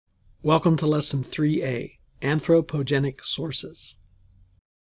Welcome to Lesson 3A, Anthropogenic Sources.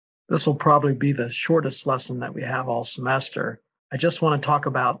 This will probably be the shortest lesson that we have all semester. I just want to talk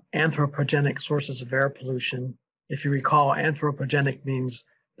about anthropogenic sources of air pollution. If you recall, anthropogenic means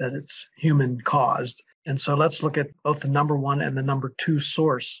that it's human-caused. And so let's look at both the number one and the number two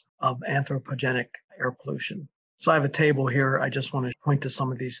source of anthropogenic air pollution. So I have a table here. I just want to point to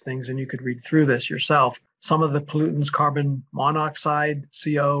some of these things, and you could read through this yourself. Some of the pollutants, carbon monoxide,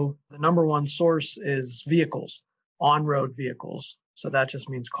 CO. The number one source is vehicles, on-road vehicles. So that just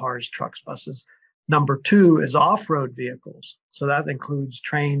means cars, trucks, buses. Number two is off-road vehicles. So that includes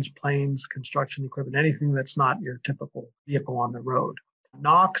trains, planes, construction equipment, anything that's not your typical vehicle on the road.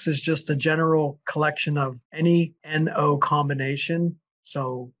 NOx is just a general collection of any NO combination.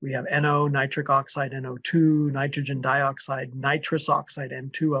 So we have NO, nitric oxide, NO2, nitrogen dioxide, nitrous oxide,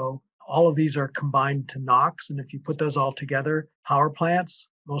 N2O. All of these are combined to NOx. And if you put those all together, power plants,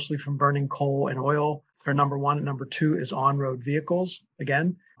 mostly from burning coal and oil, for number one. And number two is on-road vehicles.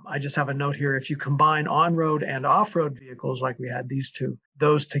 Again, I just have a note here. If you combine on-road and off-road vehicles like we had these two,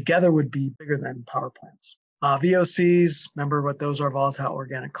 those together would be bigger than power plants. VOCs, remember what those are, volatile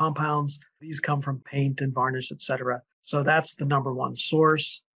organic compounds. These come from paint and varnish, etc. So that's the number one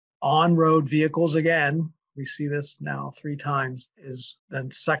source. On-road vehicles, again, we see this now 3 times, is the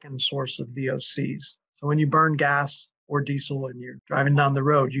second source of VOCs. So when you burn gas or diesel and you're driving down the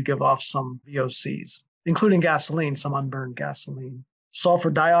road, you give off some VOCs, including gasoline, some unburned gasoline. Sulphur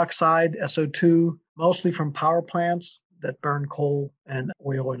dioxide, SO2, mostly from power plants that burn coal and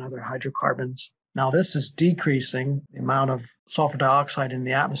oil and other hydrocarbons. Now, this is decreasing the amount of sulfur dioxide in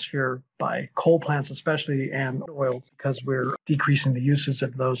the atmosphere by coal plants especially and oil, because we're decreasing the usage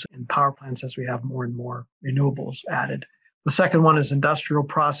of those in power plants as we have more and more renewables added. The second one is industrial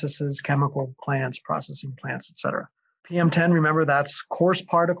processes, chemical plants, processing plants, etc. PM10, remember, that's coarse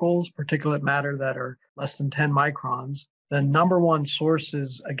particles, particulate matter that are less than 10 microns. The number one source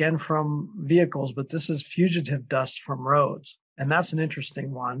is, again, from vehicles, but this is fugitive dust from roads. And that's an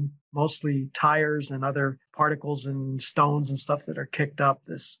interesting one, mostly tires and other particles and stones and stuff that are kicked up,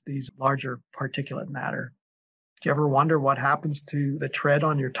 these larger particulate matter. Do you ever wonder what happens to the tread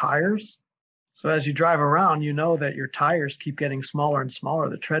on your tires? So as you drive around, you know that your tires keep getting smaller and smaller.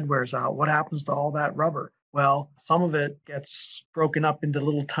 The tread wears out. What happens to all that rubber? Well, some of it gets broken up into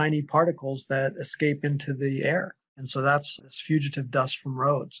little tiny particles that escape into the air. And so that's this fugitive dust from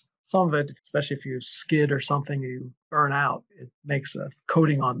roads. Some of it, especially if you skid or something, you burn out. It makes a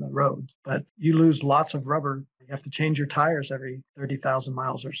coating on the road, but you lose lots of rubber. You have to change your tires every 30,000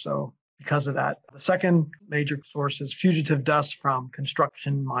 miles or so because of that. The second major source is fugitive dust from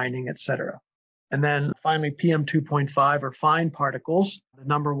construction, mining, etc. And then finally, PM2.5 or fine particles. The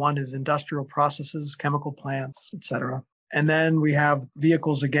number one is industrial processes, chemical plants, etc. And then we have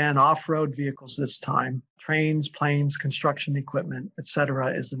vehicles again, off-road vehicles this time. Trains, planes, construction equipment,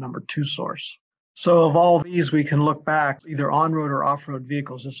 etc. is the number two source. So of all these, we can look back, either on-road or off-road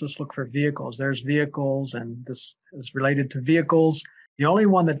vehicles. Let's just look for vehicles. There's vehicles, and this is related to vehicles. The only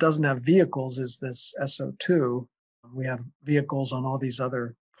one that doesn't have vehicles is this SO2. We have vehicles on all these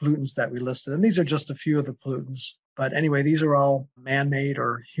other pollutants that we listed. And these are just a few of the pollutants. But anyway, these are all man-made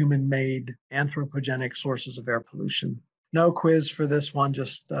or human-made anthropogenic sources of air pollution. No quiz for this one,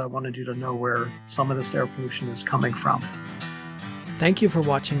 just wanted you to know where some of this air pollution is coming from. Thank you for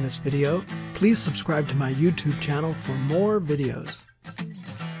watching this video. Please subscribe to my YouTube channel for more videos.